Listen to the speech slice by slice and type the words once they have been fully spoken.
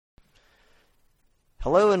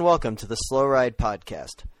Hello and welcome to the Slow Ride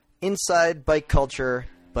Podcast. Inside bike culture,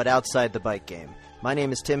 but outside the bike game. My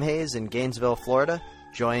name is Tim Hayes in Gainesville, Florida,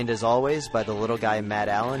 joined as always by the little guy Matt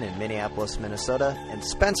Allen in Minneapolis, Minnesota, and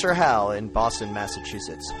Spencer Howell in Boston,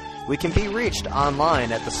 Massachusetts. We can be reached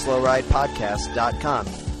online at theslowridepodcast.com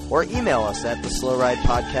or email us at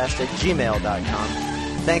theslowridepodcast@gmail.com.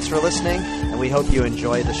 Thanks for listening, and we hope you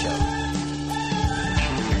enjoy the show.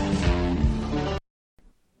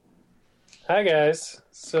 Hi, guys.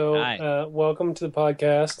 So, Hi. Welcome to the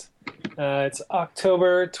podcast. It's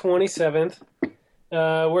October 27th.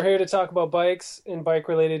 We're here to talk about bikes and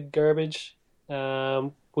bike-related garbage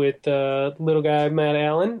with little guy Matt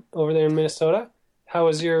Allen over there in Minnesota. How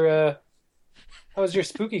was your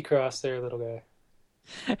spooky cross there, little guy?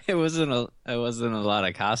 It wasn't a lot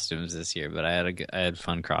of costumes this year, but I had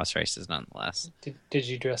fun cross races nonetheless. Did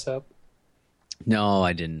you dress up? No,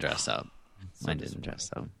 I didn't dress up. I didn't dress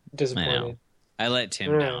up. Disappointed. I let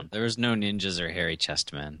Tim down. There was no ninjas or hairy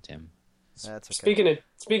chest men, Tim. That's okay.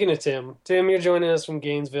 Speaking of Tim, you're joining us from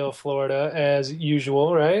Gainesville, Florida, as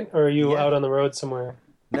usual, right? Or are you out on the road somewhere?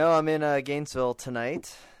 No, I'm in Gainesville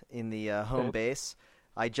tonight in the home base.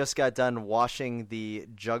 I just got done washing the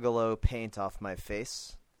Juggalo paint off my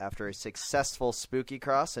face after a successful spooky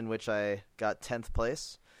cross in which I got 10th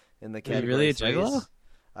place in the category. Are you really a Juggalo?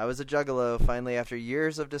 I was a Juggalo. Finally, after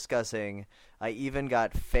years of discussing, I even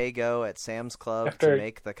got Fago at Sam's Club to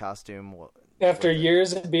make the costume. After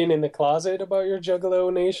years of being in the closet about your Juggalo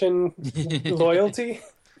Nation loyalty?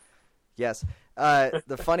 Yes.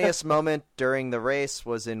 The funniest moment during the race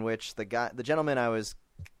was in which the gentleman I was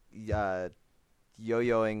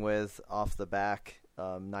yo-yoing with off the back,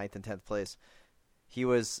 9th and 10th place,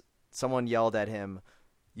 someone yelled at him,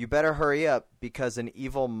 "You better hurry up because an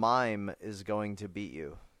evil mime is going to beat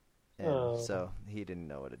you." And so he didn't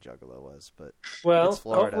know what a Juggalo was, but it's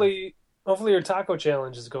Florida. Hopefully your taco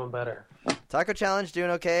challenge is going better. Taco challenge doing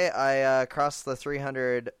okay. I crossed the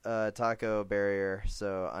 300 taco barrier,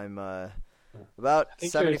 so I'm about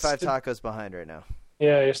 75 tacos behind right now.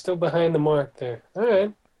 Yeah, you're still behind the mark there. All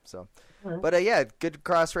right. So, but yeah, good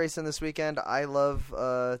cross racing this weekend. I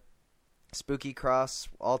love spooky cross,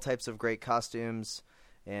 all types of great costumes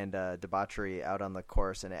and debauchery out on the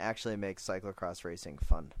course, and it actually makes cyclocross racing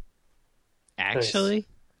fun. Actually?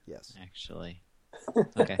 Yes. Actually.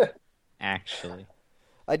 Okay. Actually.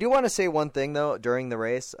 I do want to say one thing, though, during the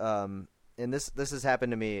race, and this has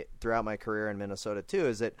happened to me throughout my career in Minnesota, too,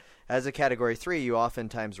 is that as a Category 3, you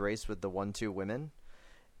oftentimes race with the 1-2 women.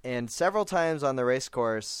 And several times on the race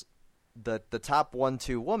course, the top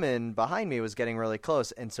 1-2 woman behind me was getting really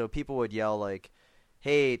close, and so people would yell, like,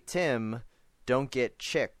 "Hey, Tim, don't get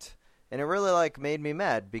chicked." And it really, made me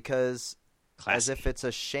mad because as if it's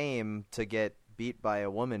a shame to get beat by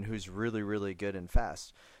a woman who's really, really good and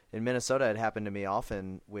fast. In Minnesota, it happened to me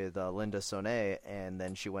often with Linda Sonet, and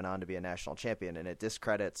then she went on to be a national champion, and it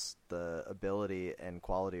discredits the ability and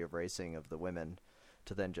quality of racing of the women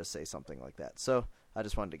to then just say something like that. So I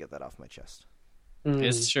just wanted to get that off my chest.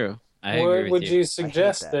 It's true. I What agree with would you. you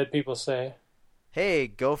suggest that people say? Hey,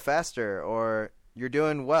 go faster, or you're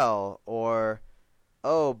doing well, or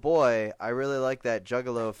oh boy, I really like that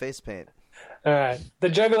Juggalo face paint. All right. The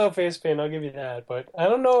Juggalo face paint, I'll give you that, but I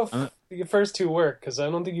don't know if the first two work because I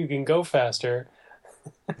don't think you can go faster.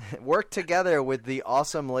 Work together with the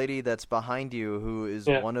awesome lady that's behind you who is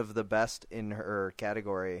one of the best in her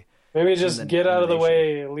category. Maybe just get out of the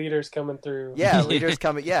way, leaders coming through. Yeah, leaders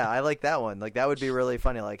coming. Yeah, I like that one. That would be really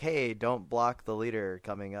funny. Like, hey, don't block the leader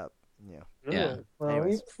coming up. Yeah.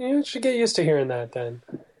 Well, you should get used to hearing that then.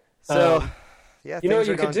 So, you know what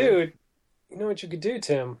you could do? You know what you could do,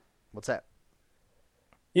 Tim? What's that?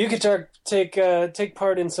 You could take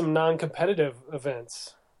part in some non-competitive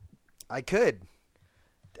events. I could.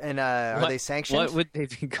 And are they sanctioned? What would they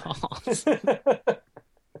be called?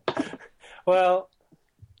 Well,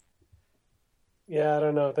 yeah, I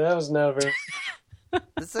don't know. That was not a very...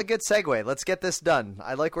 This is a good segue. Let's get this done.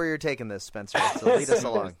 I like where you're taking this, Spencer. So lead us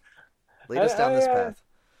along. Lead us down this path.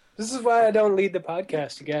 This is why I don't lead the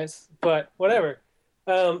podcast, you guys. But whatever.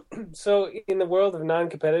 So in the world of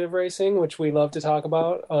non-competitive racing, which we love to talk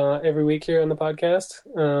about every week here on the podcast,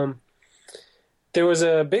 there was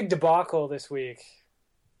a big debacle this week.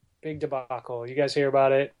 Big debacle. You guys hear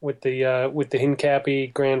about it with the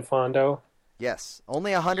Hincapie Grand Fondo? Yes.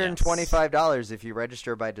 Only $125 if you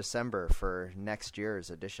register by December for next year's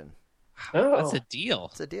edition. Oh, that's a deal.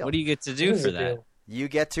 It's a deal. What do you get to do for that? You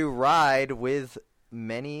get to ride with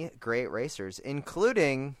many great racers,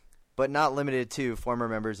 including, but not limited to, former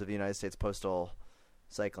members of the United States Postal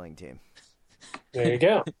Cycling Team. There you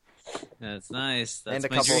go. That's nice. That's and a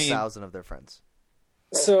my couple dream. thousand of their friends.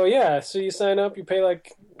 So so you sign up, you pay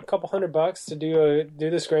like a couple $100 to do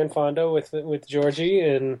this Grand Fondo with Georgie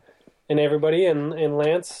and everybody, and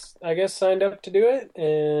Lance, I guess, signed up to do it,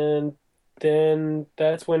 and then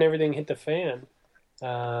that's when everything hit the fan.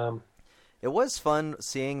 It was fun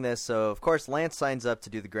seeing this. So, of course, Lance signs up to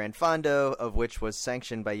do the Grand Fondo, of which was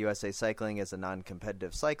sanctioned by USA Cycling as a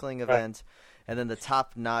non-competitive cycling event. Right. And then the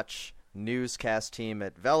top-notch newscast team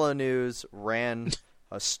at Velo News ran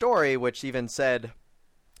a story which even said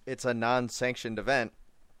it's a non-sanctioned event,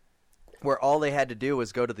 where all they had to do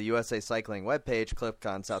was go to the USA Cycling webpage, click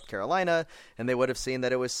on South Carolina, and they would have seen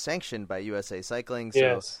that it was sanctioned by USA Cycling. So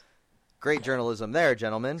yes. Great journalism there,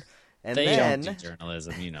 gentlemen. And they then, don't do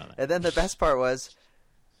journalism, you know that. And then the best part was,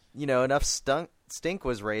 enough stink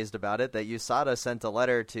was raised about it that USADA sent a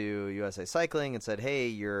letter to USA Cycling and said, hey,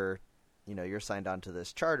 you're signed on to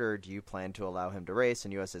this charter. Do you plan to allow him to race?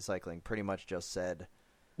 And USA Cycling pretty much just said,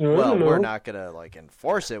 well, we're not going to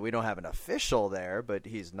enforce it. We don't have an official there, but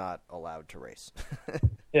he's not allowed to race.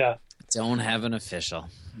 Yeah. Don't have an official,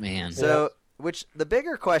 man. So, which the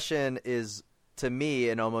bigger question is, to me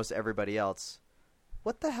and almost everybody else,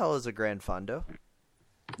 what the hell is a Grand Fondo?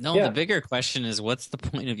 No, the bigger question is, what's the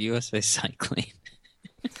point of USA Cycling?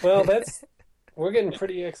 Well, we're getting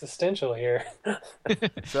pretty existential here.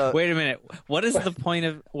 So wait a minute. What is the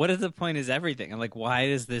point is everything? I'm like, why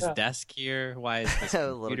is this desk here? Why is this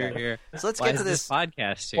computer here? So let's why get is to this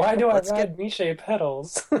podcast here. Why do I ride Miche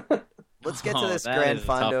pedals? Let's get to this Grand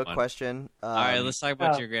Fondo question. All right, let's talk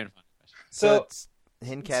about your Grand Fondo question. So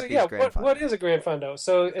Hincapie's Grand Fondo. What is a Grand Fondo?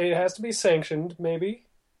 So it has to be sanctioned, maybe?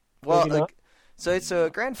 Well, maybe so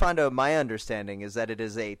Grand Fondo, my understanding is that it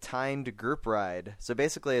is a timed group ride. So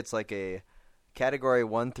basically it's like a Category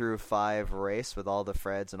 1 through 5 race with all the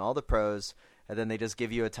Freds and all the pros, and then they just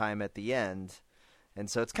give you a time at the end. And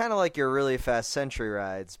so it's kind of like your really fast century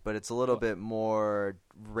rides, but it's a little bit more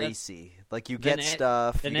racy. Like you get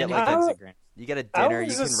stuff, you get a dinner,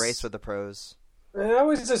 you can race with the pros. I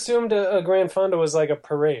always assumed a Grand Fondo was like a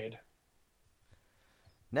parade.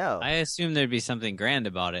 No. I assumed there'd be something grand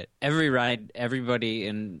about it. Every ride,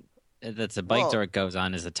 everybody that's a bike tour goes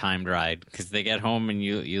on is a timed ride, because they get home and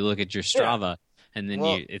you look at your Strava and then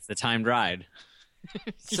it's the timed ride.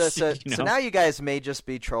 So now you guys may just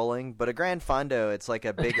be trolling, but a Grand Fondo, it's like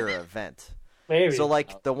a bigger event. Maybe. So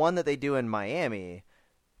like the one that they do in Miami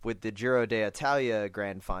with the Giro d'Italia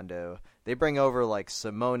Grand Fondo, they bring over like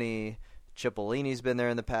Simone, Cipollini's been there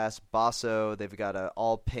in the past, Basso, they've got an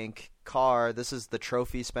all-pink car. This is the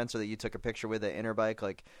trophy, Spencer, that you took a picture with at Interbike.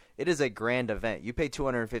 Like, it is a grand event. You pay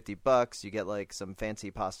 $250, you get like some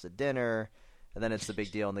fancy pasta dinner, and then it's the big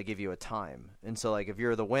deal, and they give you a time. And so like if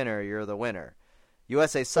you're the winner, you're the winner.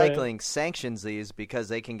 USA Cycling sanctions these because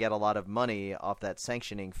they can get a lot of money off that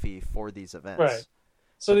sanctioning fee for these events. Right.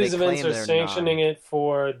 So these events are sanctioning it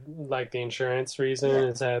for like the insurance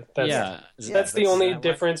reason. Yeah. That's the only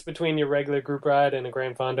difference between your regular group ride and a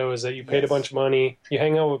Grand Fondo, is that you paid a bunch of money, you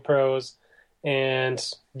hang out with pros, and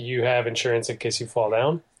you have insurance in case you fall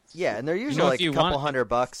down. Yeah, and they're usually like a couple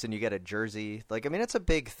 $100 and you get a jersey. Like, I mean, it's a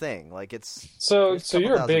big thing. Like, it's so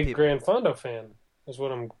you're a big Grand Fondo fan, is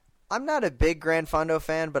what I'm not a big Grand Fondo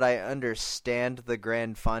fan, but I understand the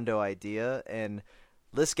Grand Fondo idea. And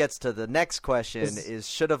this gets to the next question: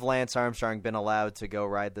 should have Lance Armstrong been allowed to go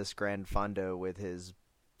ride this Grand Fondo with his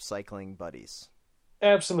cycling buddies?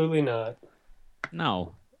 Absolutely not.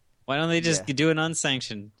 No. Why don't they just do an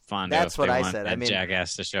unsanctioned Fondo? That's what I said. That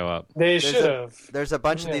jackass to show up. They should have. There's a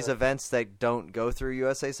bunch of these events that don't go through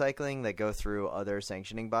USA Cycling, that go through other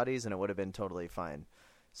sanctioning bodies, and it would have been totally fine.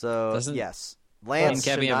 So yes, Lance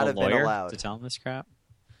should not have been allowed to tell him this crap.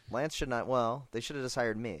 Lance should not. Well, they should have just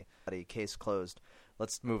hired me. Case closed.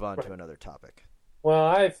 Let's move on to another topic. Well,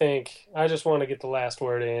 I just want to get the last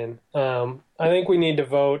word in. I think we need to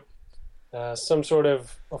vote some sort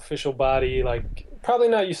of official body, like probably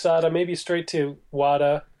not USADA, maybe straight to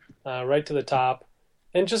WADA, right to the top,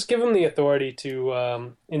 and just give them the authority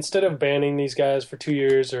to, instead of banning these guys for 2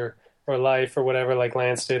 years or life or whatever like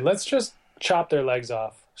Lance did, let's just chop their legs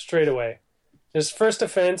off straight away. Just first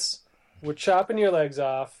offense, we're chopping your legs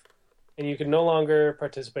off, and you can no longer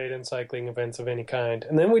participate in cycling events of any kind.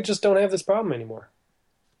 And then we just don't have this problem anymore.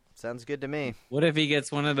 Sounds good to me. What if he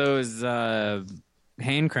gets one of those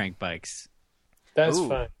hand crank bikes? That's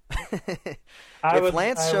fine. If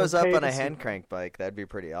Lance shows up on a hand crank bike, that'd be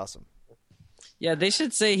pretty awesome. Yeah, they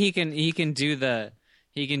should say he can do the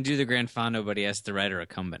Grand Fondo, but he has to ride a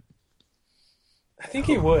recumbent. I think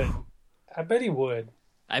he would. I bet he would.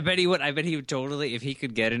 I bet he would. I bet he would totally, if he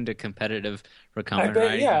could get into competitive recumbent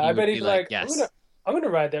riding. Yeah, I bet he'd be like, yes. I'm gonna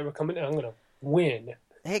ride that recumbent and I'm gonna win.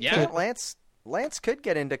 Hey, can't Lance Lance could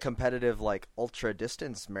get into competitive, like,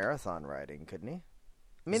 ultra-distance marathon riding, couldn't he?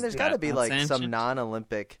 I mean, there's got to be, like, some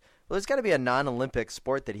non-Olympic... Well, there's got to be a non-Olympic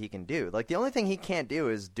sport that he can do. Like, the only thing he can't do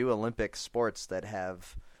is do Olympic sports that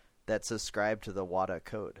subscribe to the WADA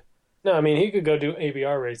code. No, I mean, he could go do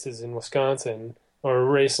ABR races in Wisconsin or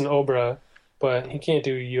race in Obra, but he can't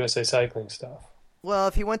do USA Cycling stuff. Well,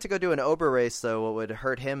 if he went to go do an Obra race, though, what would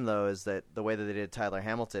hurt him, though, is that the way that they did Tyler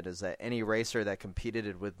Hamilton is that any racer that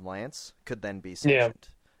competed with Lance could then be sanctioned.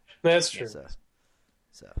 Yeah, that's true.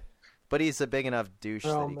 So. But he's a big enough douche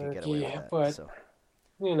that he could get away with that. But, so.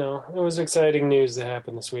 You know, it was exciting news that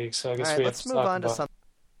happened this week, so I guess we have to move on to some...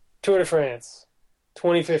 Tour de France,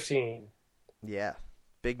 2015. Yeah,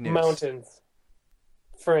 big news. Mountains,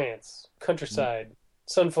 France, countryside,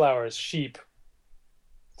 sunflowers, sheep,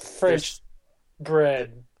 French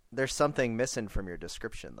bread. There's something missing from your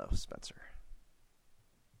description, though, Spencer.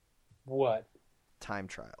 What? Time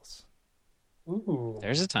trials. Ooh.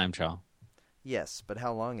 There's a time trial. Yes, but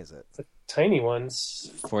how long is it? It's a tiny one.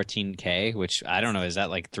 14K, which I don't know. Is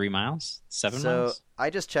that like 3 miles? 7 So miles?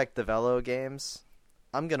 I just checked the Velo games.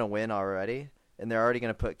 I'm going to win already, and they're already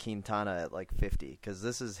going to put Quintana at like 50 because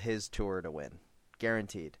this is his tour to win.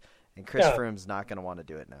 Guaranteed. And Chris Froome's not going to want to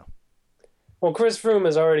do it now. Well, Chris Froome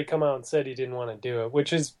has already come out and said he didn't want to do it,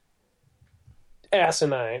 which is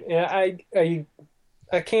asinine. I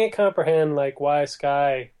can't comprehend like why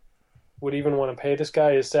Sky would even want to pay this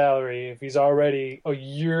guy his salary if he's already a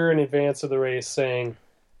year in advance of the race saying,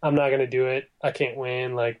 I'm not going to do it, I can't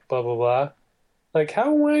win, like, blah, blah, blah. Like,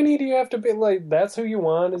 how whiny do you have to be? Like, that's who you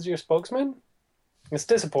want as your spokesman? It's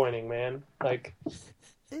disappointing, man. Like,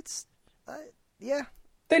 it's, yeah.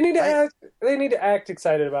 They need to act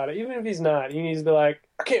excited about it. Even if he's not, he needs to be like,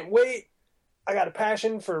 I can't wait. I got a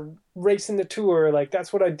passion for racing the tour. Like,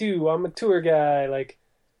 that's what I do. I'm a tour guy. Like,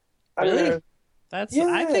 really? I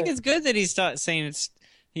think it's good that he's saying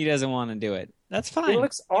he doesn't want to do it. That's fine. It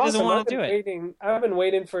looks awesome. He doesn't want to do it. I've been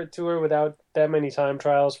waiting for a tour without that many time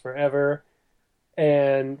trials forever.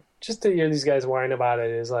 And just to hear these guys whine about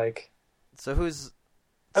it is like... So who's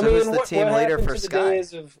the team leader for Sky? The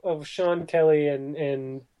days of Sean Kelly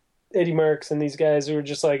and Eddie Merckx and these guys who were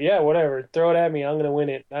just like, yeah, whatever, throw it at me, I'm going to win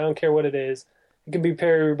it. I don't care what it is. It can be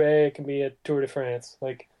Paris-Roubaix, it can be a Tour de France.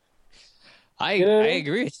 Like, I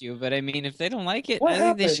agree with you, but I mean, if they don't like it, I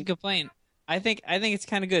think they should complain. I think it's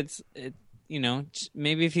kind of good.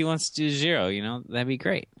 Maybe if he wants to do Giro, that'd be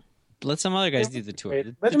great. Let some other guys do the tour.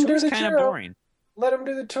 The tour's kind of boring. Let him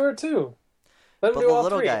do the tour too. Let him do all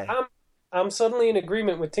three. I'm suddenly in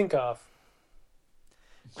agreement with Tinkoff.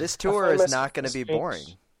 This tour is not going to be boring.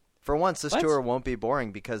 For once, this tour won't be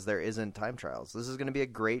boring because there isn't time trials. This is going to be a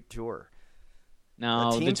great tour.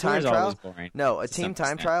 No, the tour is always boring. No, a team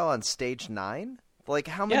time trial on stage 9? Like,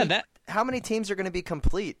 how many teams are going to be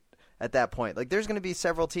complete at that point? Like, there's going to be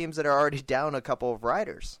several teams that are already down a couple of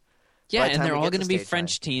riders. Yeah, and they're all going to be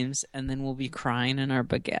French teams, and then we'll be crying in our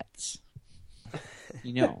baguettes.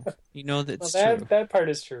 That's true. That part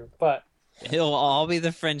is true, but it'll all be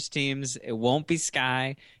the French teams. It won't be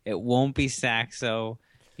Sky. It won't be Saxo.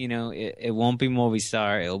 It won't be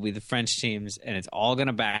Movistar. It'll be the French teams, and it's all going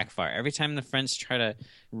to backfire. Every time the French try to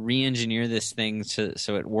re-engineer this thing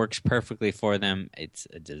so it works perfectly for them, it's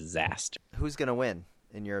a disaster. Who's going to win,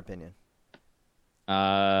 in your opinion?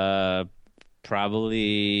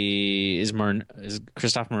 Probably is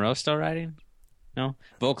Christophe Moreau still riding? No?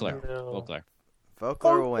 Vogler. No.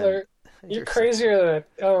 Vogler will win. You're crazier than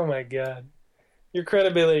oh my god. Your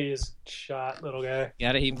credibility is shot, little guy. You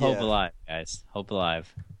gotta keep hope alive, guys. Hope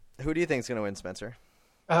alive. Who do you think is going to win, Spencer?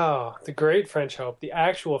 Oh, the great French hope. The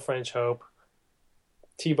actual French hope.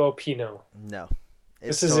 Thibaut Pinot. No.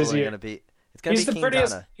 This is his year. It's going to be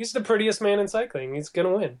Quintana. He's the prettiest man in cycling. He's going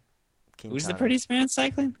to win. Quintana. Who's the prettiest man in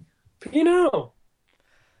cycling? Pinot.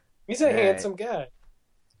 He's a handsome guy.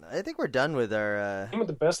 I think we're done with our... With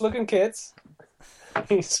the best-looking kits.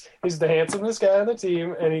 He's the handsomest guy on the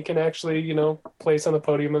team, and he can actually, place on the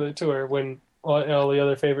podium of the tour when all the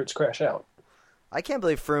other favorites crash out. I can't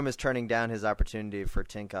believe Froome is turning down his opportunity for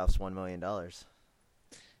Tinkoff's $1 million.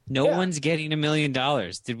 No one's getting $1 million.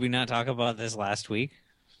 Did we not talk about this last week?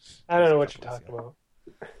 I don't know what you're talking about.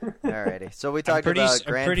 Alrighty, so we talked about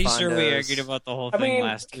Grand I'm pretty Fondos. sure we argued about the whole thing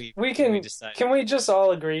last week. Can we just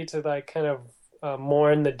all agree to kind of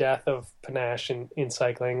mourn the death of Panache in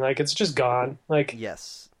cycling? Like, it's just gone. Like,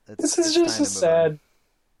 yes, this is just a sad.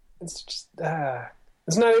 It's just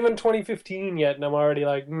it's not even 2015 yet, and I'm already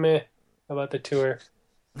like meh about the tour.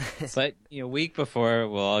 But week before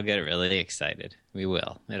we'll all get really excited. We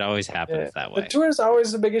will. It always happens that way. The tour is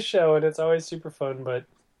always the biggest show, and it's always super fun. But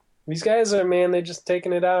these guys are they're just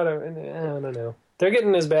taking it out, and I don't know. They're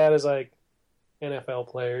getting as bad as like NFL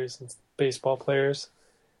players and baseball players.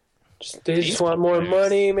 They just want more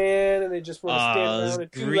money, man, and they just want to stand around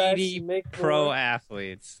and do greedy and make pro more.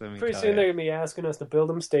 athletes. Pretty soon they're going to be asking us to build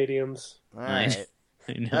them stadiums. All right.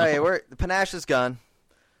 I know. All right, the panache is gone.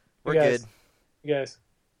 We're good. You guys,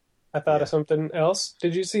 I thought of something else.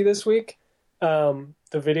 Did you see this week the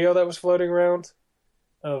video that was floating around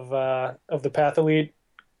of the Patholete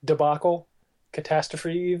debacle,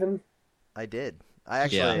 catastrophe even? I did. I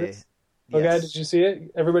actually. Yes. Okay, did you see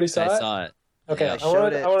it? Everybody saw it? I saw it. Okay, Yeah.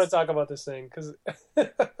 I want to talk about this thing because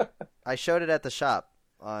I showed it at the shop.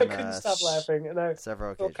 I couldn't stop laughing, and I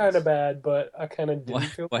several felt occasions. kind of bad, but I kind of didn't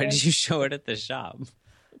feel bad. Why did you show it at the shop?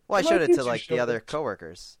 Well, I showed it to the other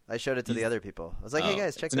coworkers. I showed it to the other people. I was like, "Hey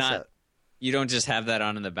guys, check this out." You don't just have that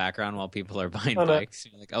on in the background while people are buying bikes.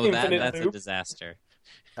 You're like, that's a disaster.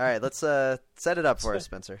 All right, let's set it up for us,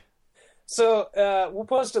 Spencer. So we'll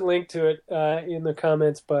post a link to it in the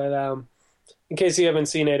comments, but in case you haven't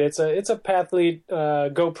seen it, it's a Pathlete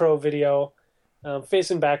GoPro video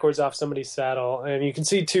facing backwards off somebody's saddle, and you can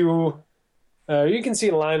see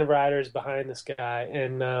a line of riders behind this guy,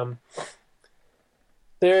 and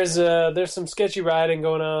there's some sketchy riding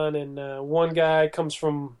going on, and one guy comes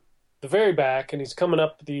from the very back, and he's coming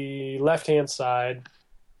up the left-hand side,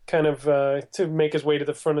 kind of to make his way to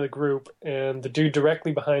the front of the group, and the dude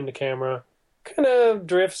directly behind the camera kind of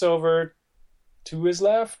drifts over to his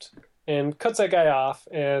left and cuts that guy off,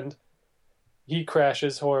 and he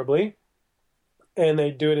crashes horribly. And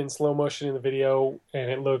they do it in slow motion in the video,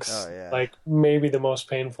 and it looks like maybe the most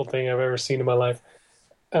painful thing I've ever seen in my life.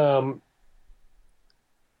 And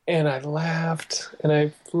I laughed, and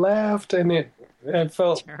I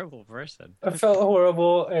felt terrible person. I felt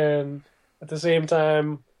horrible, and at the same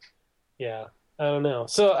time, I don't know.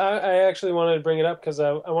 So I actually wanted to bring it up because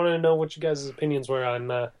I wanted to know what you guys' opinions were on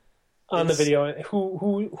the video.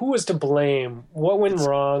 Who was to blame? What went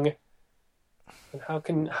wrong? And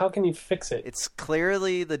how can you fix it? It's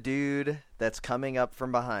clearly the dude that's coming up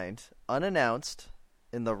from behind, unannounced,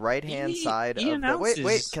 in the right-hand side of the...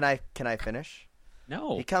 Wait, can I finish?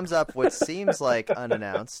 No. He comes up what seems like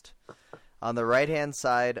unannounced on the right-hand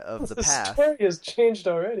side of the path. The story has changed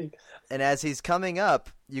already. And as he's coming up,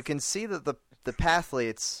 you can see that the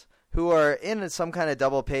pathletes who are in some kind of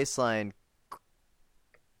double pace line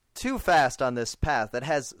too fast on this path that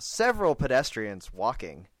has several pedestrians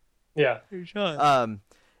walking. Yeah.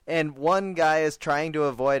 And one guy is trying to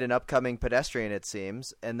avoid an upcoming pedestrian, it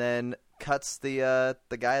seems, and then cuts the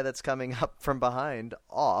guy that's coming up from behind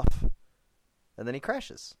off, and then he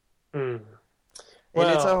crashes. Well,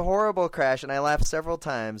 and it's a horrible crash, and I laughed several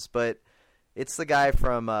times, but it's the guy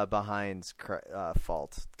from behind's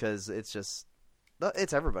fault, because it's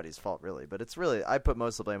everybody's fault, really. But I put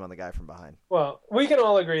most of the blame on the guy from behind. Well, we can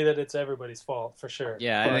all agree that it's everybody's fault for sure.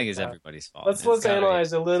 Yeah, I think it's everybody's fault. Let's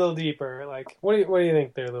analyze a little deeper. Like, what do you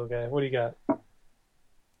think there, little guy? What do you got?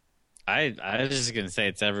 I was just gonna say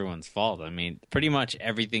it's everyone's fault. I mean, pretty much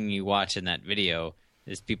everything you watch in that video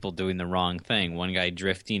is people doing the wrong thing. One guy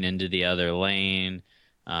drifting into the other lane.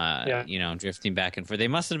 Drifting back and forth. They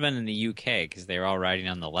must have been in the UK because they were all riding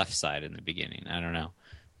on the left side in the beginning. I don't know,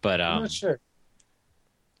 but I'm not sure.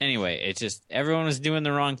 Anyway, it's just everyone was doing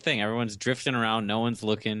the wrong thing. Everyone's drifting around. No one's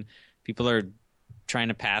looking. People are trying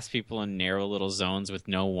to pass people in narrow little zones with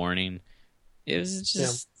no warning. It was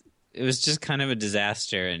just kind of a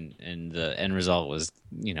disaster, and the end result was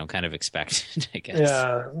kind of expected, I guess.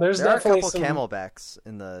 Yeah, there definitely a couple camelbacks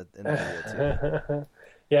in the video too.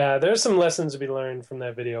 Yeah, there's some lessons to be learned from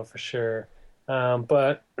that video for sure.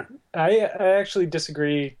 But I actually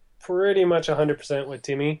disagree pretty much 100% with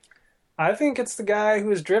Timmy. I think it's the guy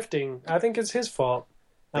who is drifting. I think it's his fault.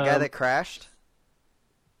 The guy that crashed?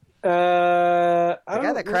 The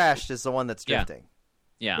guy that crashed is the one that's drifting.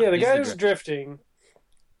 Yeah, the guy who's drifting.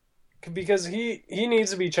 Because he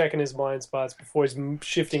needs to be checking his blind spots before he's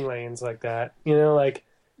shifting lanes like that. He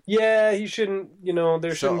shouldn't,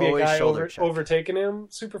 there shouldn't be a guy overtaking him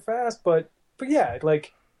super fast. But yeah,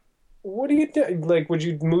 like, what do you do? Like, would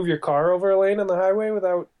you move your car over a lane on the highway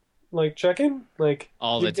without, like, checking? Like,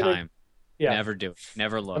 all the time. Yeah. Never do it.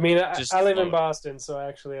 Never look. I mean, I live in Boston, so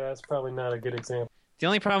actually that's probably not a good example. The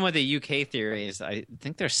only problem with the UK theory is I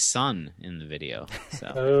think there's sun in the video. So.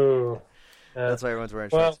 Oh. That's why everyone's wearing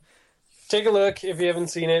shorts. Take a look if you haven't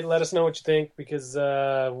seen it. Let us know what you think, because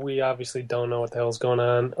we obviously don't know what the hell's going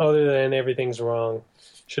on, other than everything's wrong.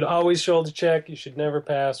 Should always shoulder check. You should never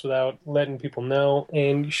pass without letting people know,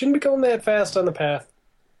 and you shouldn't be going that fast on the path.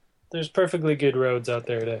 There's perfectly good roads out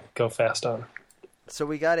there to go fast on. So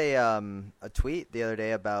we got a tweet the other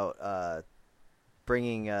day about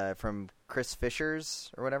bringing from Chris Fisher,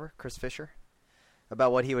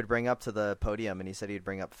 about what he would bring up to the podium, and he said he'd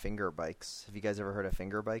bring up finger bikes. Have you guys ever heard of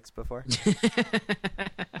finger bikes before?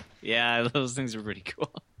 Yeah, those things are pretty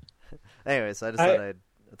cool. Anyways, I just thought I'd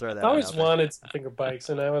throw that. I always out there. wanted some finger bikes,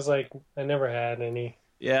 and I was like, I never had any.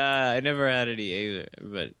 Yeah, I never had any either,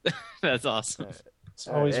 but that's awesome.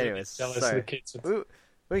 So always really anyways, jealous of sorry. the kids.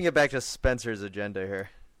 We can get back to Spencer's agenda here.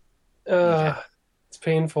 It's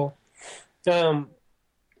painful.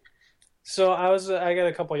 So I got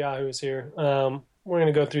a couple Yahoos here. We're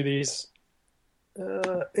gonna go through these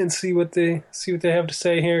and see what they have to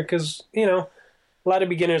say here, because a lot of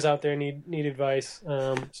beginners out there need advice.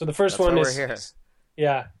 So the first one is, we're here.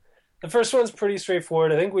 yeah, the first one's pretty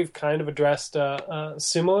straightforward. I think we've kind of addressed a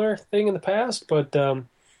similar thing in the past, but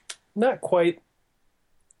not quite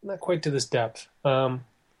to this depth. All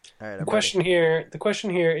right, The question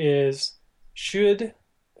here is, should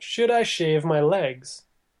I shave my legs?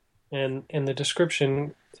 And the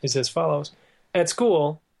description is as follows: at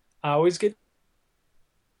school, I always get,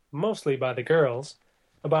 mostly by the girls,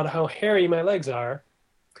 about how hairy my legs are,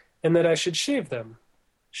 and that I should shave them.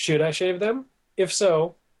 Should I shave them? If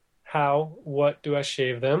so, how? What do I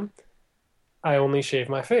shave them? I only shave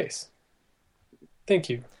my face. Thank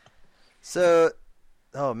you. So,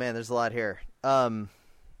 oh man, there's a lot here.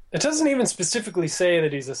 It doesn't even specifically say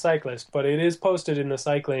that he's a cyclist, but it is posted in the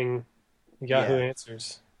cycling Yahoo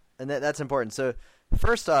Answers. And that's important. So,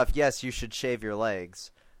 first off, yes, you should shave your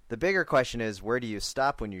legs. The bigger question is, where do you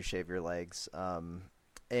stop when you shave your legs?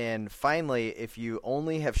 And finally, if you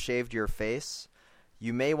only have shaved your face,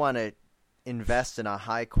 you may want to invest in a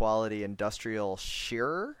high-quality industrial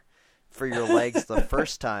shearer for your legs the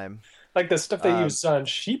first time. Like the stuff they use on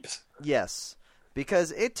sheep? Yes,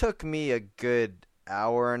 because it took me a good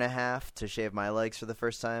hour and a half to shave my legs for the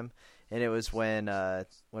first time, and it was when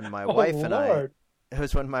my wife and I. It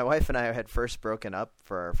was when my wife and I had first broken up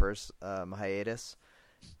for our first hiatus,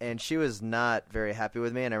 and she was not very happy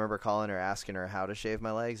with me. And I remember calling her, asking her how to shave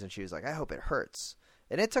my legs, and she was like, "I hope it hurts."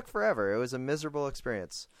 And it took forever. It was a miserable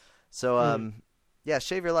experience. So, yeah,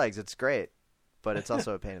 shave your legs. It's great, but it's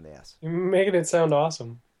also a pain in the ass. You're making it sound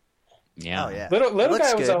awesome. Yeah. Oh, yeah. Little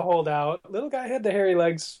guy was good. a holdout. Little guy had the hairy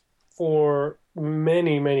legs for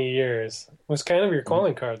many, many years. It was kind of your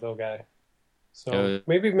calling card, little guy. So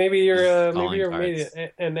maybe you're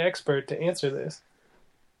an expert to answer this.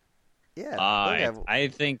 Yeah. I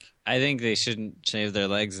think they shouldn't shave their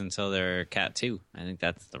legs until they're cat 2. I think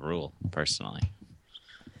that's the rule, personally.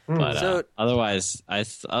 But otherwise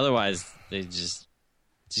they just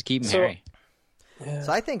keep them hairy. Yeah.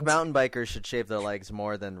 So I think mountain bikers should shave their legs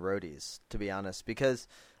more than roadies, to be honest, because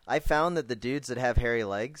I found that the dudes that have hairy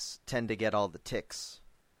legs tend to get all the ticks.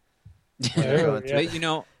 But,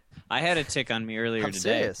 I had a tick on me earlier today.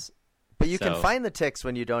 Serious. But you can find the ticks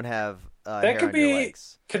when you don't have that hair could on be. your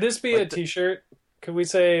legs. Could this be a T-shirt? Could we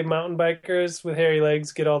say mountain bikers with hairy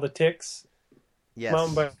legs get all the ticks? Yes.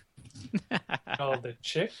 Mountain bike all the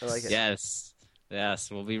chicks. I like it. Yes,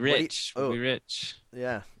 we'll be rich. We'll be rich.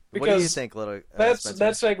 Yeah. Because what do you think, little? That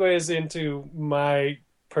Spencer? segues into my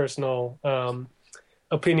personal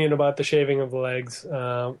opinion about the shaving of the legs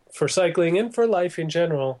for cycling and for life in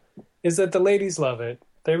general. Is that the ladies love it?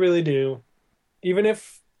 They really do. Even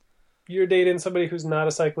if you're dating somebody who's not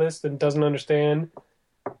a cyclist and doesn't understand,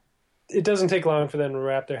 it doesn't take long for them to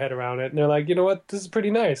wrap their head around it. And they're like, you know what? This is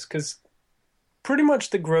pretty nice, because pretty much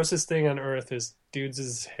the grossest thing on earth is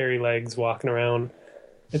dudes' hairy legs walking around.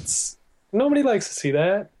 Nobody likes to see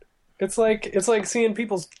that. It's like seeing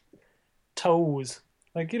people's toes.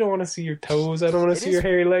 Like, you don't want to see your toes. I don't want to see your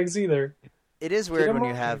hairy legs either. It is weird when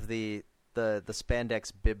you have the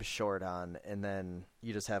spandex bib short on, and then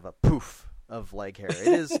you just have a poof of leg hair. It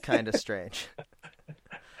is kind of strange.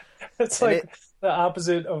 It's like the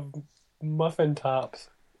opposite of muffin tops.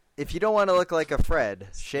 If you don't want to look like a Fred,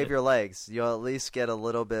 shave your legs. You'll at least get a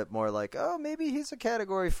little bit more like, oh, maybe he's a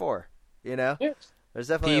category 4. Yeah. There's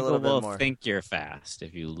definitely People a little will bit more. think you're fast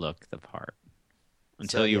if you look the part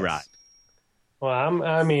until you ride.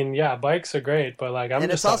 Well, bikes are great, but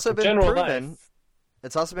It's also been proven.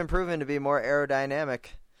 It's also been proven to be more aerodynamic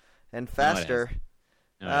and faster.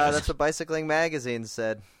 That's what Bicycling Magazine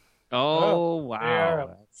said. Oh, wow. They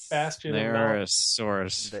are faster than They're a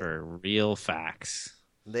source for real facts.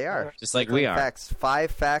 They are. Just like we are. Facts.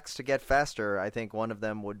 5 facts to get faster. I think one of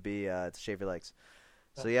them would be to shave your legs.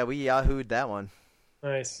 So, yeah, we Yahoo'd that one.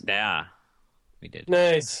 Nice. Yeah, we did.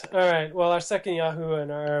 Nice. All right. Well, our second Yahoo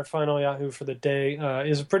and our final Yahoo for the day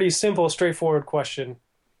is a pretty simple, straightforward question.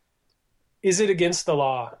 Is it against the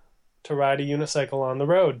law to ride a unicycle on the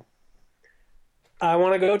road? I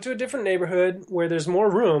want to go to a different neighborhood where there's more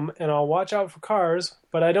room, and I'll watch out for cars,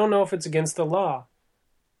 but I don't know if it's against the law.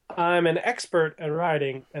 I'm an expert at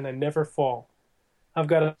riding, and I never fall. I've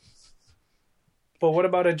got a... But what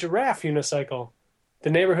about a giraffe unicycle? The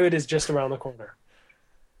neighborhood is just around the corner.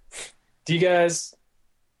 Do you guys...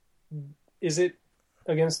 Is it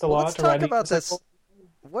against the law let's to talk ride a about this. unicycle?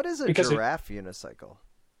 What is a Because giraffe unicycle?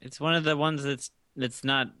 It's one of the ones that's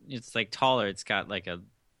not. It's like taller. It's got like a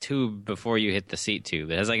tube before you hit the seat tube.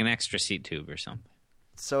 It has like an extra seat tube or something.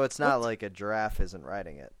 So it's not like a giraffe isn't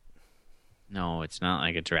riding it. No, it's not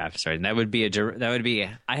like a giraffe. Sorry, that would be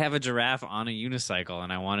I have a giraffe on a unicycle,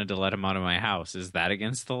 and I wanted to let him out of my house. Is that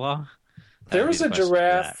against the law? There was a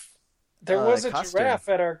giraffe. There was a costume. giraffe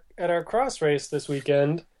at our cross race this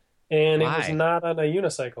weekend, and Why? it was not on a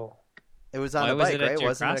unicycle. It was on Why a was bike, it at right? your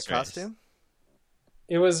Wasn't it cross a race? costume?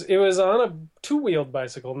 It was on a two-wheeled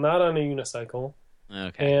bicycle, not on a unicycle.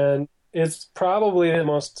 Okay. And it's probably the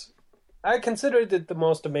most... I considered it the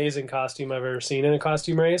most amazing costume I've ever seen in a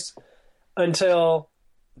costume race until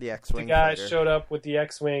The the X-wing guy fighter. showed up with the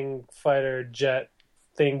X-Wing fighter jet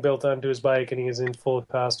thing built onto his bike, and he was in full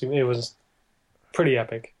costume. It was pretty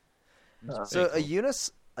epic. So a Pretty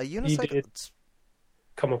unicycle. did.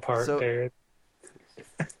 Come apart So- there.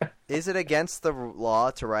 Is it against the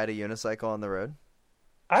law to ride a unicycle on the road?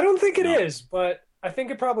 I don't think it No. is, but I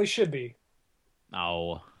think it probably should be.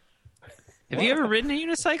 No. Have you ever ridden a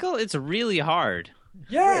unicycle? It's really hard.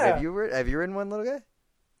 Yeah. Wait, have you ridden one, little guy?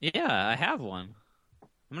 Yeah, I have one.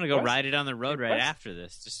 I'm gonna go What? ride it on the road right What? after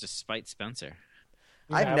this, just to spite Spencer.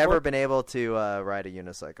 You I've have never one? been able to ride a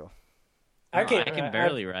unicycle. I No, can't. I can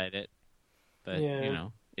barely ride it, but Yeah. you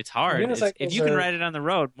know, it's hard. Unicycles If you can are- ride it on the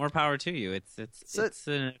road, more power to you. So- It's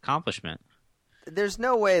an accomplishment. There's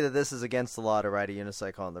no way that this is against the law to ride a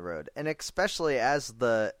unicycle on the road, and especially as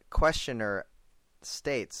the questioner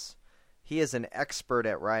states, he is an expert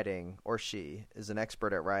at riding, or she is an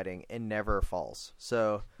expert at riding, and never falls.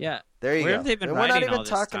 So Yeah. there you Where go. have they been And we're not riding even all this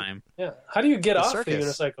talking. time? Yeah. How do you get The off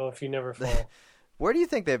circus. the unicycle if you never fall? Where do you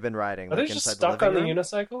think they've been riding? Are they Like just inside stuck the on living the room?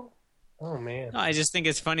 unicycle? Oh man. No, I just think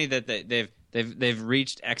it's funny that they've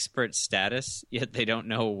reached expert status, yet they don't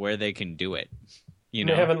know where they can do it. You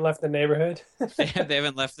know, They haven't left the neighborhood. they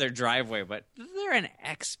haven't left their driveway, but they're an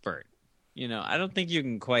expert. You know, I don't think you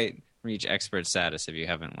can quite reach expert status if you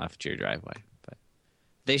haven't left your driveway. But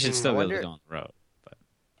they should still be able to wonder- go on the road. But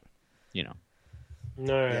you know, All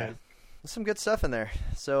right. Yeah. There's some good stuff in there.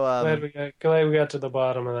 So Glad we got to the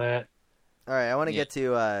bottom of that. all right, I want to Yeah. get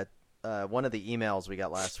to one of the emails we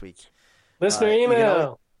got last week. Listener you can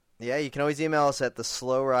email. Yeah, you can always email us at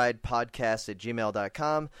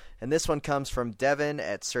theslowridepodcast@gmail.com. And this one comes from Devin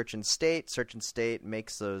at Search and State. Search and State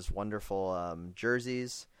makes those wonderful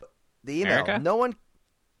jerseys. The email, America?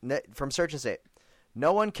 from Search and State.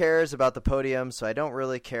 No one cares about the podium, so I don't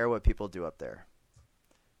really care what people do up there.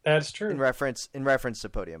 That's true. In reference to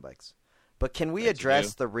podium bikes. But can we That's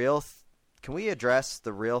address the real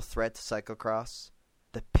threat to cyclocross?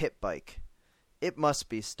 The pit bike. It must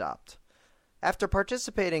be stopped. After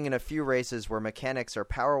participating in a few races where mechanics are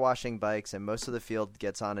power washing bikes and most of the field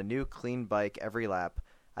gets on a new clean bike every lap,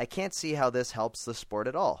 I can't see how this helps the sport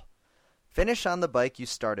at all. Finish on the bike you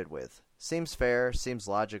started with. Seems fair, seems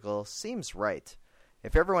logical, seems right.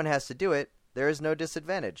 If everyone has to do it, there is no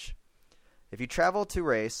disadvantage. If you travel to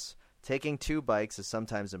race, taking two bikes is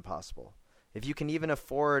sometimes impossible. If you can even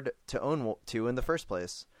afford to own two in the first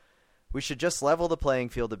place. We should just level the playing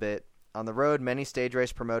field a bit. On the road, many stage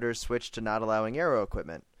race promoters switch to not allowing aero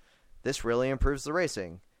equipment. This really improves the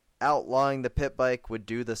racing. Outlawing the pit bike would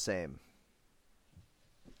do the same.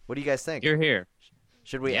 What do you guys think? you're here.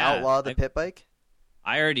 Should we Yeah, outlaw the pit bike?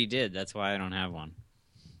 I already did. That's why I don't have one.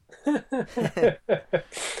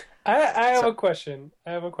 I have a question.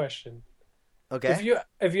 Okay.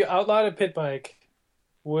 If you outlawed a pit bike,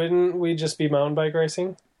 wouldn't we just be mountain bike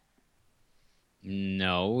racing?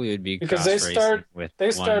 No, we would be Because cross they racing start with they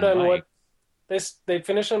one start on bike. what they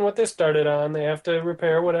finish on what they started on. They have to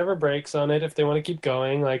repair whatever breaks on it if they want to keep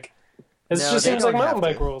going. Like it No, just they seems like don't have mountain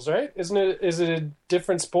bike to. rules, right? Isn't it? Is it a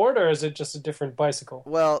different sport or is it just a different bicycle?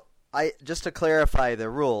 Well, just to clarify the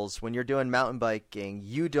rules, when you're doing mountain biking,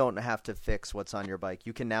 you don't have to fix what's on your bike.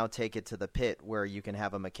 You can now take it to the pit where you can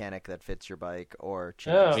have a mechanic that fits your bike or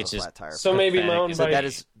change Oh. a Which is flat tire. So maybe pathetic. mountain So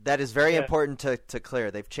bike. that is very Yeah. important to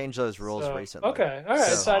clear. They've changed those rules So, recently. okay, all right.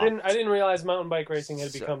 So- So I didn't realize mountain bike racing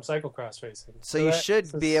had So- become cyclocross racing. So you that- should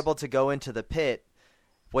so be able to go into the pit.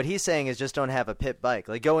 What he's saying is just don't have a pit bike.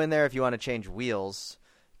 Like go in there if you want to change wheels.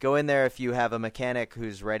 Go in there if you have a mechanic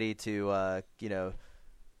who's ready to,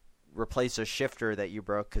 replace a shifter that you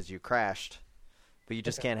broke because you crashed. But you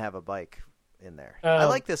just Okay. can't have a bike in there. I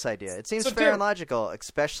like this idea. It seems so fair Tim- and logical,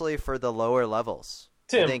 especially for the lower levels.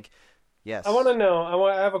 I Tim, think Yes. I want to know.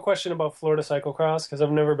 I have a question about Florida cyclocross because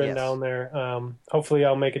I've never been Yes. down there. Hopefully,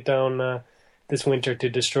 I'll make it down this winter to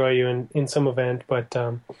destroy you in some event. But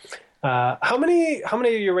how many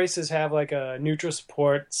of your races have like a neutral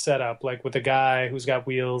support setup, like with a guy who's got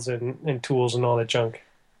wheels and tools and all that junk?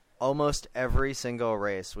 Almost every single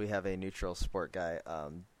race, we have a neutral support guy.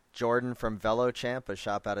 Jordan from VeloChamp, a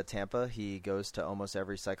shop out of Tampa, he goes to almost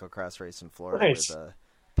every cyclocross race in Florida Nice. with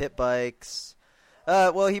pit bikes.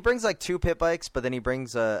 Well, he brings like 2 pit bikes, but then he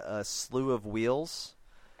brings a slew of wheels,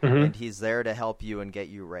 and he's there to help you and get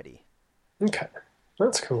you ready. Okay,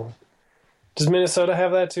 that's cool. Does Minnesota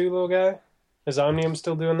have that too, little guy? Is Omnium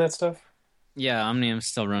still doing that stuff? Yeah, Omnium's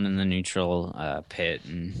still running the neutral pit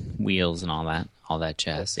and wheels and all that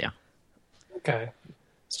jazz. Yeah. Okay.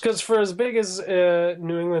 Because for as big as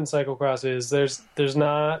New England cyclocross is, there's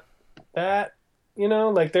not that,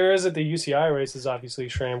 like there is at the UCI races. Obviously,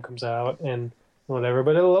 SRAM comes out and whatever,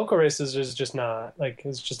 but at the local races, there's just not. Like,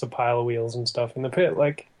 it's just a pile of wheels and stuff in the pit.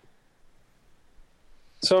 Like,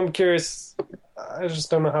 so I'm curious. I just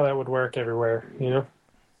don't know how that would work everywhere.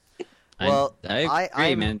 Well, I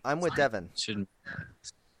agree, man. I'm with Devin. Shouldn't.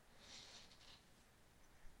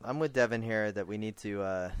 I'm with Devin here that we need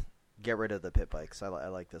to get rid of the pit bikes. I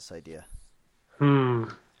like this idea. All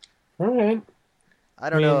right. I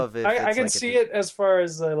don't know if I can see it as far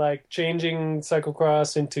as like changing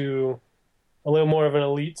cyclocross into a little more of an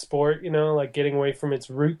elite sport, like getting away from its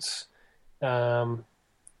roots.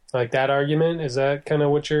 Like that argument. Is that kind of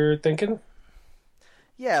what you're thinking?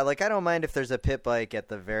 Yeah, like I don't mind if there's a pit bike at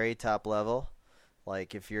the very top level,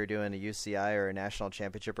 like if you're doing a UCI or a national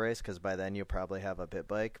championship race, because by then you'll probably have a pit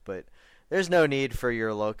bike. But there's no need for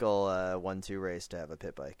your local 1-2 race to have a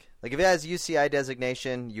pit bike. Like if it has UCI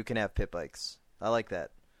designation, you can have pit bikes. I like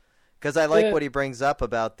that because I like what he brings up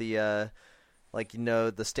about the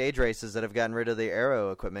the stage races that have gotten rid of the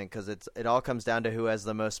aero equipment because it all comes down to who has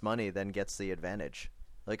the most money then gets the advantage.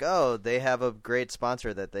 Like, oh, they have a great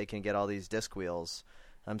sponsor that they can get all these disc wheels.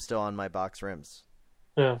 I'm still on my box rims.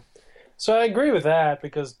 Yeah. So I agree with that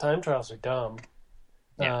because time trials are dumb.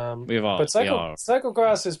 Yeah, but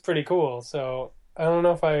cyclocross is pretty cool. So I don't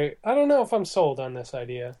know if I'm sold on this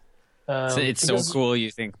idea. It's so cool.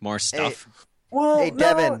 You think more stuff. Hey,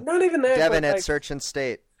 Devin, not even that. Devin at Search and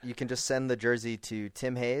State. You can just send the jersey to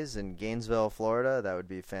Tim Hayes in Gainesville, Florida. That would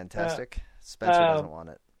be fantastic. Spencer doesn't want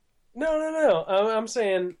it. No. I'm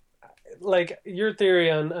saying, like, your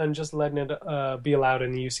theory on just letting it be allowed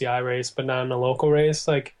in the UCI race, but not in a local race.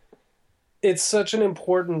 Like, it's such an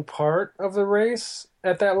important part of the race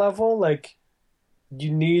at that level. Like,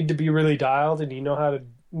 you need to be really dialed, and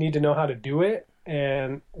need to know how to do it.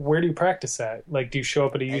 And where do you practice that? Like, do you show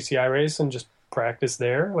up at a UCI race and just practice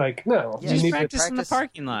there? Like, no. Yeah, you need practice in the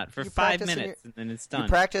parking lot for 5 minutes, and then it's done. You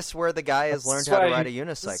practice where the guy has learned how to ride a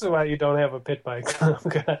unicycle. This is why you don't have a pit bike.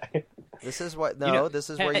 Okay. This is what. No, this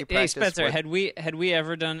is where you practice. Hey, Spencer, had we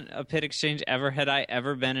ever done a pit exchange ever? Had I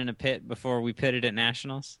ever been in a pit before we pitted at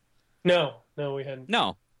nationals? No, we hadn't.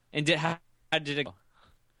 No. And how did it go?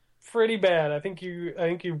 Pretty bad. I think you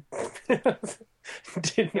It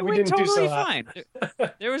we went didn't do totally so hot. fine.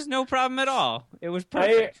 There was no problem at all. It was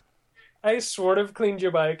perfect. I sort of cleaned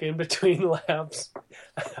your bike in between laps.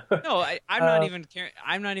 No, I'm not even caring.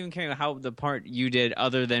 I'm not even caring how the part you did,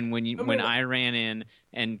 other than when I ran in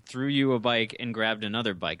and threw you a bike and grabbed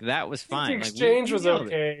another bike. That was fine. The exchange was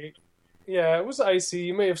okay. Yeah, it was icy.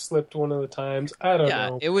 You may have slipped one of the times. I don't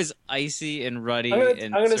know. It was icy and ruddy.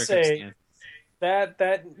 I'm gonna say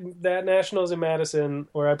that Nationals in Madison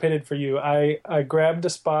where I pitted for you. I grabbed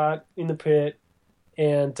a spot in the pit,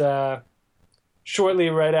 and shortly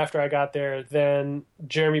right after I got there, then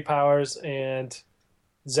Jeremy Powers and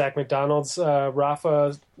Zach McDonald's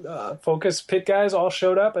Rafa Focus pit guys all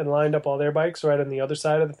showed up and lined up all their bikes right on the other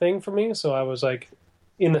side of the thing for me. So I was like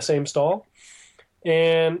in the same stall,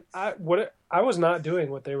 and I was not doing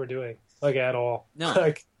what they were doing, like, at all. No,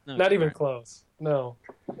 like not even close. No,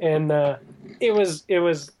 and it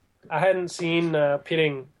was I hadn't seen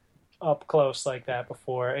pitting up close like that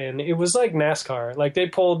before, and it was like NASCAR. Like, they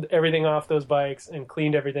pulled everything off those bikes and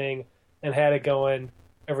cleaned everything and had it going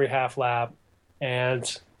every half lap. And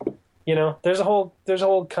there's a whole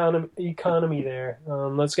economy there.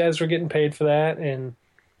 Those guys were getting paid for that, and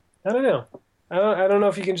I don't know. I don't know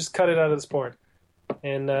if you can just cut it out of the sport.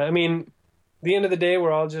 And I mean, at the end of the day,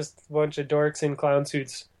 we're all just a bunch of dorks in clown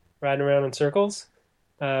suits riding around in circles,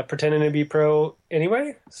 pretending to be pro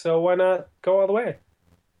anyway. So why not go all the way?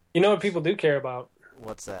 You know what people do care about?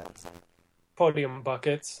 What's that? Podium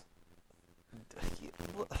buckets.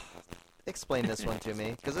 Explain this one to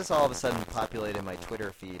me, because this all of a sudden populated my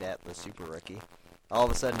Twitter feed at the Super Rookie. All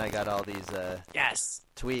of a sudden, I got all these yes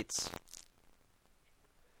tweets.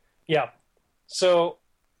 Yeah. So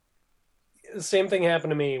the same thing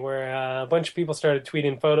happened to me where a bunch of people started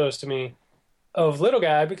tweeting photos to me of little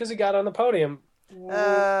guy because he got on the podium.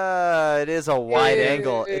 It is a wide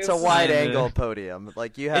angle. It's a wide angle podium.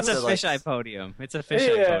 Like you have it's to. It's a fisheye podium. It's a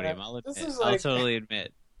fisheye podium. I'll admit. I'll totally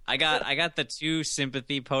admit. I got the 2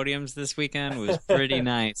 sympathy podiums this weekend. It was pretty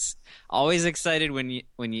nice. Always excited when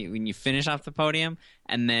you finish off the podium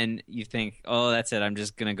and then you think, oh, that's it. I'm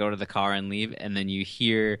just gonna go to the car and leave. And then you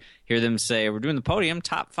hear them say, we're doing the podium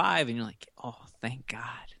top 5, and you're like, oh, thank God.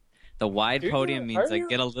 The wide podium means I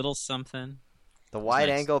get a little something. The wide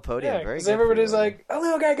angle podium, very good. Because everybody's like, "Oh,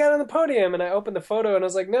 little guy got on the podium," and I opened the photo and I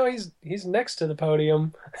was like, "No, he's next to the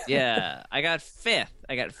podium." Yeah, I got 5th.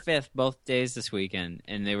 I got 5th both days this weekend,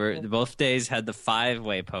 and both days had the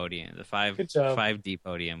 5-way podium, the 5D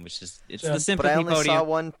podium, which is the sympathy podium. But I only saw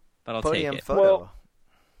one podium photo. Well,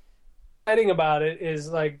 exciting about it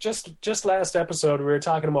is like just last episode we were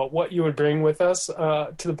talking about what you would bring with us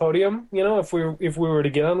to the podium. You know, if we were to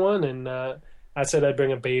get on one, and I said I'd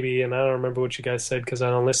bring a baby, and I don't remember what you guys said because I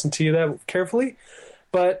don't listen to you that carefully.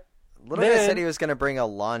 But little guy said he was going to bring a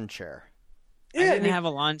lawn chair. Yeah, I didn't have a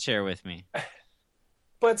lawn chair with me.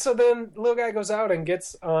 But so then little guy goes out and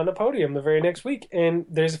gets on a podium the very next week, and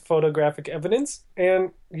there's photographic evidence.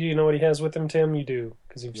 And you know what he has with him, Tim? You do,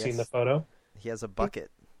 because you've seen the photo. He has a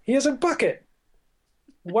bucket. He has a bucket.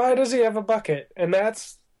 Why does he have a bucket? And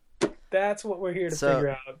that's what we're here to figure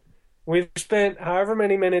out. We've spent however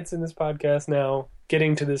many minutes in this podcast now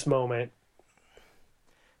getting to this moment.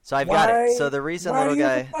 So I've got it. So the reason little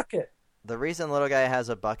guy has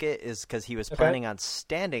a bucket is because he was planning on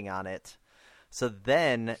standing on it. So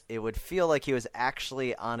then it would feel like he was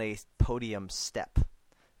actually on a podium step.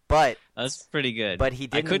 But that's pretty good. But he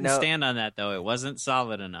didn't. I couldn't stand on that though. It wasn't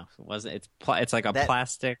solid enough. It wasn't. It's like a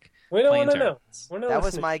plastic. We don't want to know. That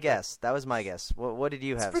was my guess. What did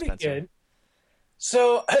you have, pretty Spencer? Good.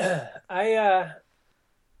 So,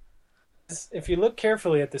 if you look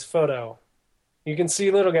carefully at this photo, you can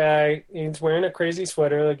see little guy. He's wearing a crazy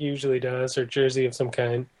sweater like he usually does, or jersey of some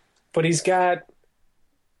kind. But he's got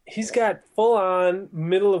full on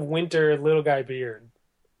middle of winter little guy beard,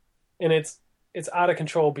 and it's out of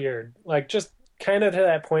control beard, like just kind of to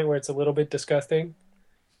that point where it's a little bit disgusting.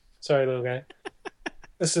 Sorry, little guy.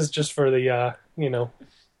 This is just for the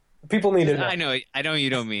people need to know. I know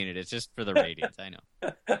you don't mean it. It's just for the ratings. I know.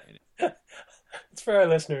 It's for our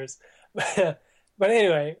listeners. But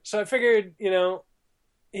anyway, so I figured,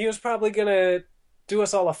 he was probably going to do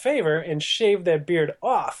us all a favor and shave that beard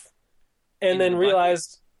off. And then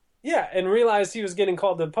realized he was getting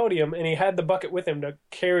called to the podium, and he had the bucket with him to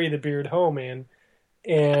carry the beard home in.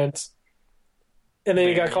 And then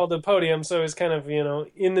he got called to the podium, so he was kind of,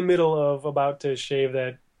 in the middle of about to shave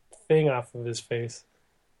that thing off of his face.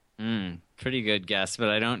 Pretty good guess, but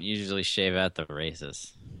I don't usually shave at the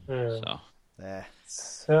races. Well,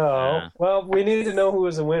 we need to know who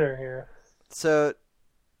was the winner here. So,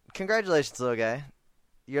 congratulations, little guy.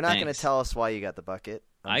 You're not going to tell us why you got the bucket.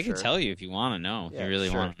 I can tell you if you want to know. If you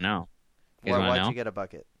really want to know. Why'd you get a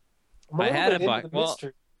bucket? I had a bucket. Well,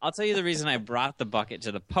 I'll tell you the reason I brought the bucket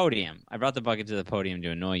to the podium. I brought the bucket to the podium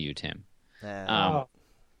to annoy you, Tim.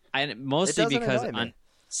 Mostly because on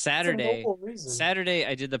Saturday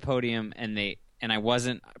I did the podium and I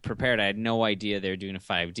wasn't prepared. I had no idea they were doing a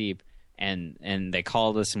 5 deep, and they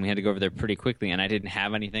called us and we had to go over there pretty quickly, and I didn't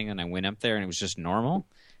have anything, and I went up there and it was just normal,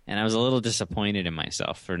 and I was a little disappointed in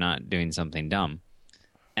myself for not doing something dumb.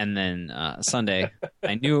 And then Sunday,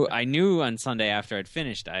 I knew on Sunday after I'd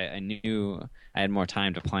finished, I knew I had more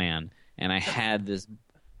time to plan, and I had this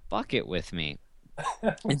bucket with me.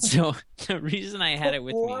 And so the reason I had it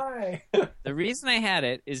with me, the reason I had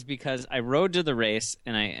it is because I rode to the race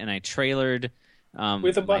and I trailered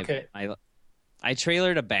with a bucket. I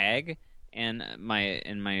trailered a bag and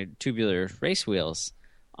my tubular race wheels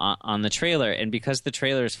on the trailer, and because the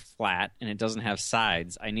trailer is flat and it doesn't have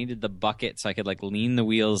sides, I needed the bucket so I could like lean the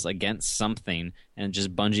wheels against something and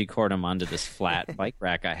just bungee cord them onto this flat bike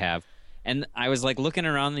rack I have. And I was like looking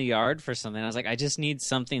around the yard for something. I was like, I just need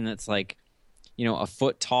something that's like, a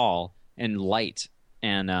foot tall and light.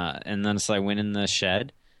 And then so I went in the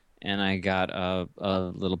shed and I got a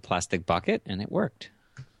little plastic bucket, and it worked.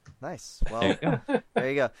 Nice. Well, there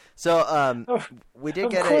you go. So we did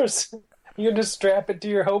get it. Of course. You just strap it to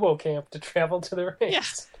your hobo camp to travel to the race.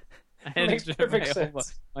 Yes. Yeah. Makes perfect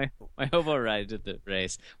sense. My hobo ride to the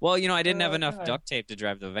race. Well, I didn't have enough duct tape to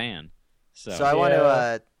drive the van. So I want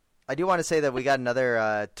to I do want to say that we got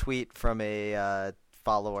another tweet from a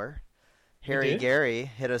follower. Harry Gary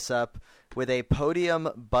hit us up with a podium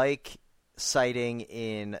bike sighting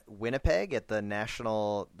in Winnipeg at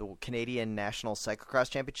the Canadian National Cyclocross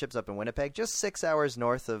Championships up in Winnipeg, just 6 hours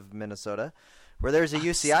north of Minnesota, where there's a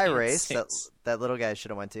UCI race that little guy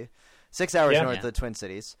should have went to. 6 hours north of the Twin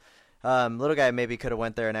Cities. Little guy maybe could have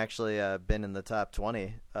went there and actually been in the top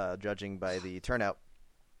 20, judging by the turnout.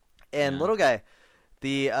 And little guy,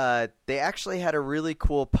 they actually had a really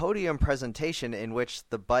cool podium presentation in which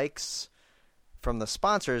the bikes from the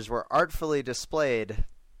sponsors were artfully displayed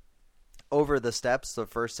over the steps, the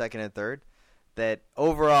first, second, and third. That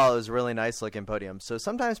overall is really nice looking podium. So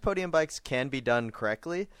sometimes podium bikes can be done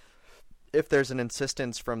correctly if there's an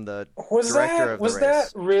insistence from the director of the race. Was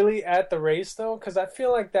that really at the race, though? Because I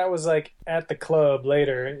feel like that was like at the club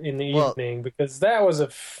later in the evening, because that was a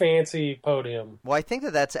fancy podium. Well, I think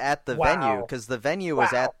that's at the venue, because the venue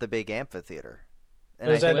was at the big amphitheater. And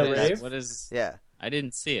was that the rave? What is? Yeah. I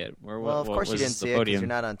didn't see it. Of course you didn't see it because you're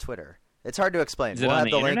not on Twitter. It's hard to explain. We'll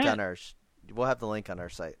have the link on our. We'll have the link on our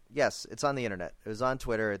site. Yes, it's on the internet. It was on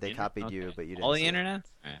Twitter. They copied you, but you didn't. All the see internet? It.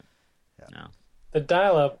 All right. Yeah. No. The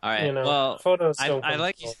dial-up. All right. Photos. I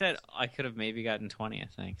like you said. I could have maybe gotten 20th.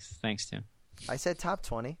 Thanks, Tim. I said top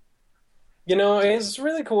 20. It's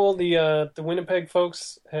really cool. The Winnipeg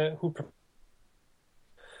folks who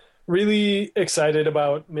really excited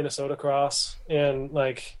about Minnesota Cross and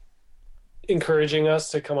like encouraging us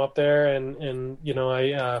to come up there, and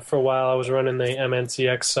I for a while I was running the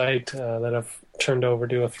MNCX site that I've turned over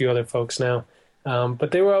to a few other folks now,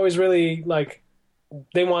 but they were always really like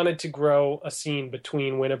they wanted to grow a scene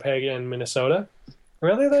between Winnipeg and Minnesota.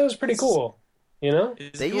 Really, that was pretty cool.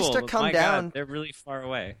 They used to come down. God, they're really far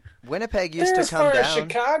away. Winnipeg used to come down. As far as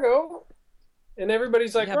Chicago, and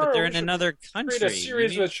everybody's like, but they're in another country. Create a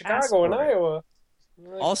series with Chicago and Iowa.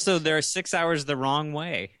 Also, they're 6 hours the wrong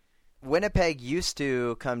way. Winnipeg used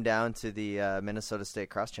to come down to the Minnesota State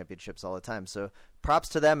Cross Championships all the time. So props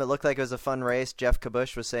to them. It looked like it was a fun race. Jeff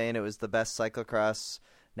Kabush was saying it was the best cyclocross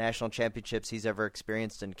national championships he's ever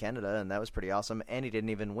experienced in Canada, and that was pretty awesome. And he didn't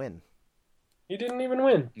even win.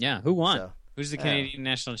 Yeah, who won? So, who's the Canadian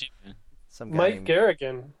national champion? Some guy Mike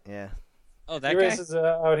Garrigan. Yeah. Oh, that he guy? races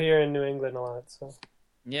out here in New England a lot. So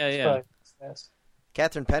yeah.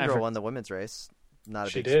 Catherine Pendrell won the women's race. Not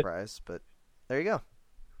a big surprise, but there you go.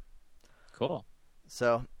 Cool.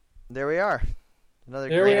 So there we are. Another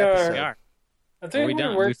great episode. I think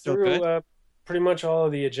we worked through pretty much all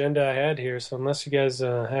of the agenda I had here. So unless you guys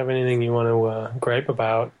have anything you want to gripe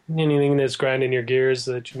about, anything that's grinding your gears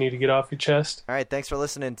that you need to get off your chest. All right. Thanks for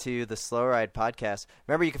listening to the Slow Ride Podcast.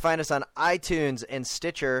 Remember, you can find us on iTunes and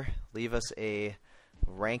Stitcher. Leave us a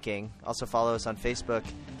ranking. Also follow us on Facebook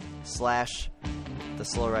 / The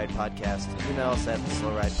Slow Ride Podcast. Email us at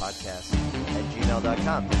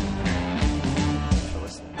theslowridepodcast@gmail.com.